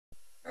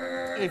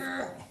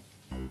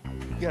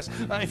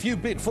if you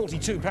bid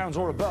 £42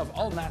 or above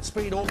on that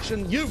speed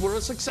auction, you were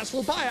a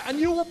successful buyer and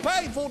you will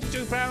pay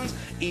 £42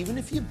 even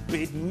if you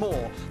bid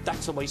more.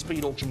 That's the way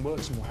speed auction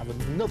works, and we'll have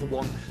another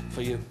one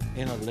for you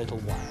in a little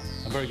while.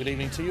 A very good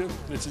evening to you.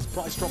 This is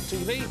Price Drop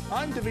TV.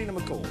 I'm Davina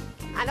McCall.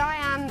 And I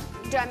am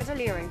Dermot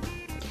O'Leary.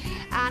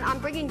 And I'm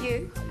bringing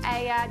you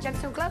a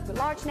gemstone globe, a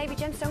large navy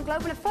gemstone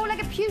globe and a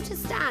four-legged pewter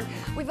stand.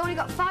 We've only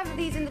got 5 of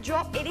these in the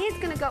drop. It is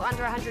going to go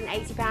under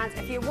 £180.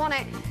 If you want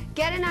it,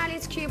 get in early,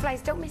 it's queue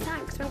place. Don't miss out,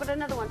 because we've got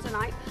another one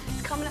tonight.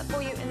 It's coming up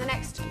for you in the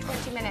next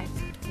 20 minutes.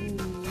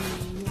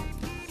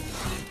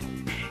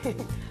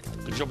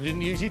 Good job you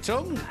didn't use your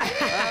tongue.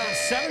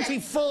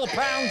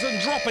 £74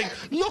 and dropping.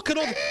 Look at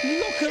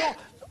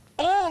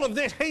all of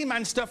this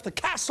He-Man stuff, the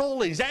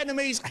castle, his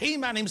enemies,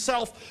 He-Man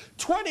himself,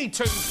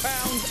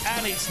 £22,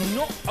 and it's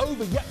not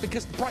over yet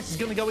because the price is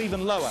going to go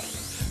even lower.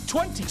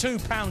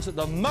 £22 at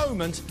the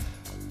moment.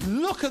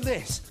 Look at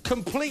this,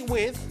 complete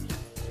with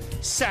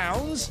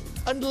sounds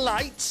and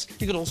lights.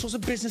 You've got all sorts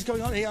of business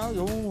going on here.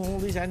 All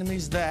these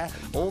enemies there.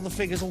 All the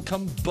figures will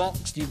come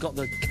boxed. You've got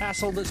the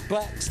castle that's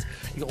boxed.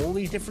 You've got all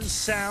these different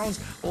sounds.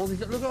 All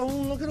these, look at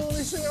all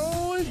this thing.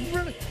 Oh, it's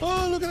brilliant.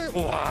 Oh, look at it.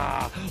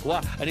 Wah,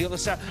 wah. And you got the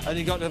sound. And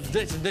you got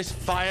this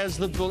fires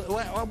the bullet.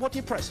 What do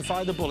you press to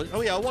fire the bullet?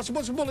 Oh yeah. What's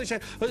the bullet say?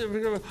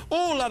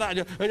 All like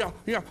that.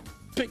 Yeah.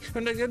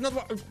 And another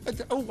one.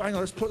 Oh, hang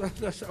on, let's put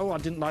that. Oh, I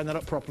didn't line that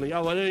up properly.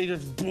 Oh, I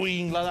just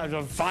boing like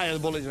that. Fire the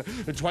bullets.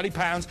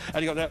 £20.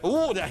 And you got that.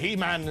 Oh, the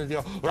He-Man. And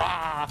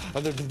rah.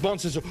 And the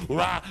monsters.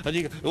 Rah. And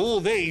you got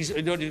all these.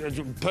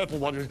 Purple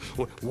ones.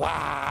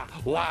 Wah.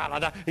 Wah.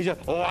 Like that. He's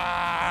just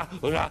wah.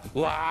 Wah.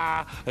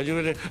 Wah. And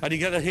you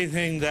get the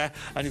thing there.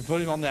 And you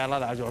put him on there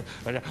like that.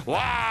 And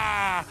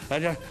wah.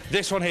 And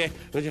this one here.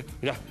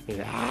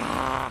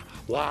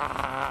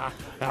 Wah.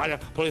 And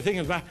put the thing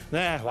in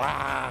there.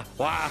 Wah.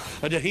 Wah.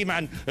 And the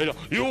He-Man,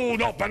 you're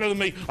not better than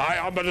me.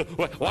 I'm better.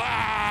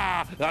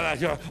 Wah! The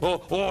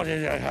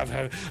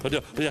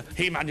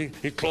He-Man,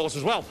 his claws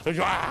as well.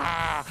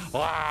 Wah!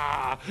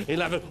 Wah!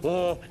 11.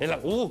 Oh,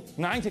 11. Oh,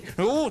 90.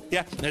 Oh,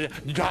 yeah.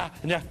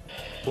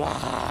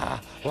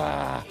 Wah!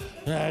 Wah!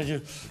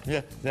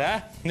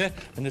 There.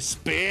 And the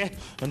spear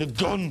and the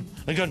gun.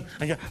 And you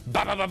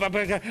ba ba ba ba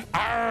ba.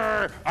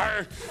 Arr!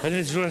 Arr! And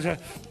it's there.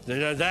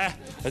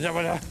 And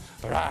then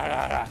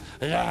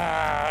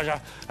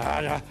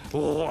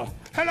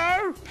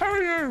hello, how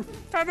are you?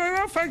 I'm very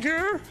well, thank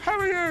you. How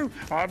are you?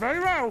 I'm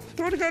very well. Do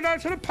you want to go down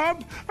to the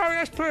pub? Oh,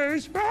 yes,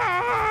 please.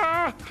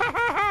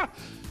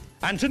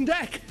 Anton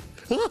Deck.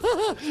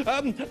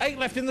 8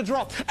 left in the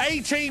drop.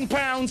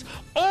 £18.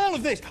 All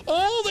of this,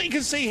 all that you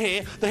can see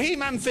here, the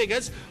He-Man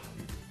figures,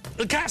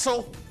 the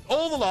castle,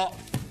 all the lot.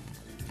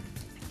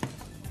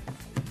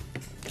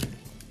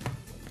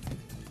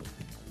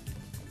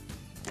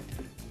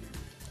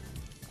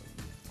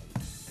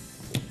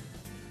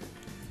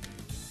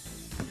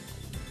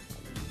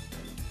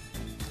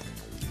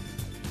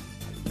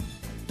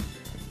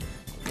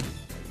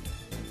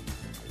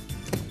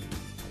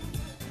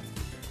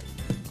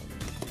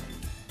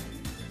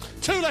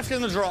 Two left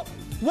in the drop.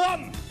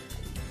 1.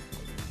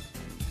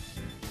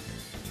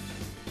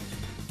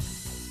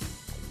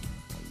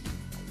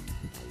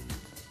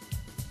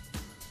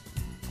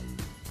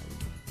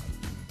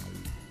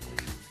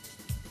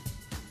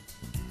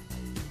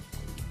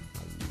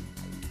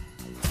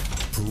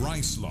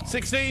 Price Lock.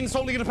 16,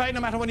 all you're going to pay no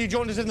matter when you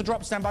join us in the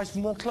drop. Stand by for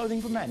more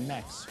clothing for men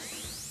next.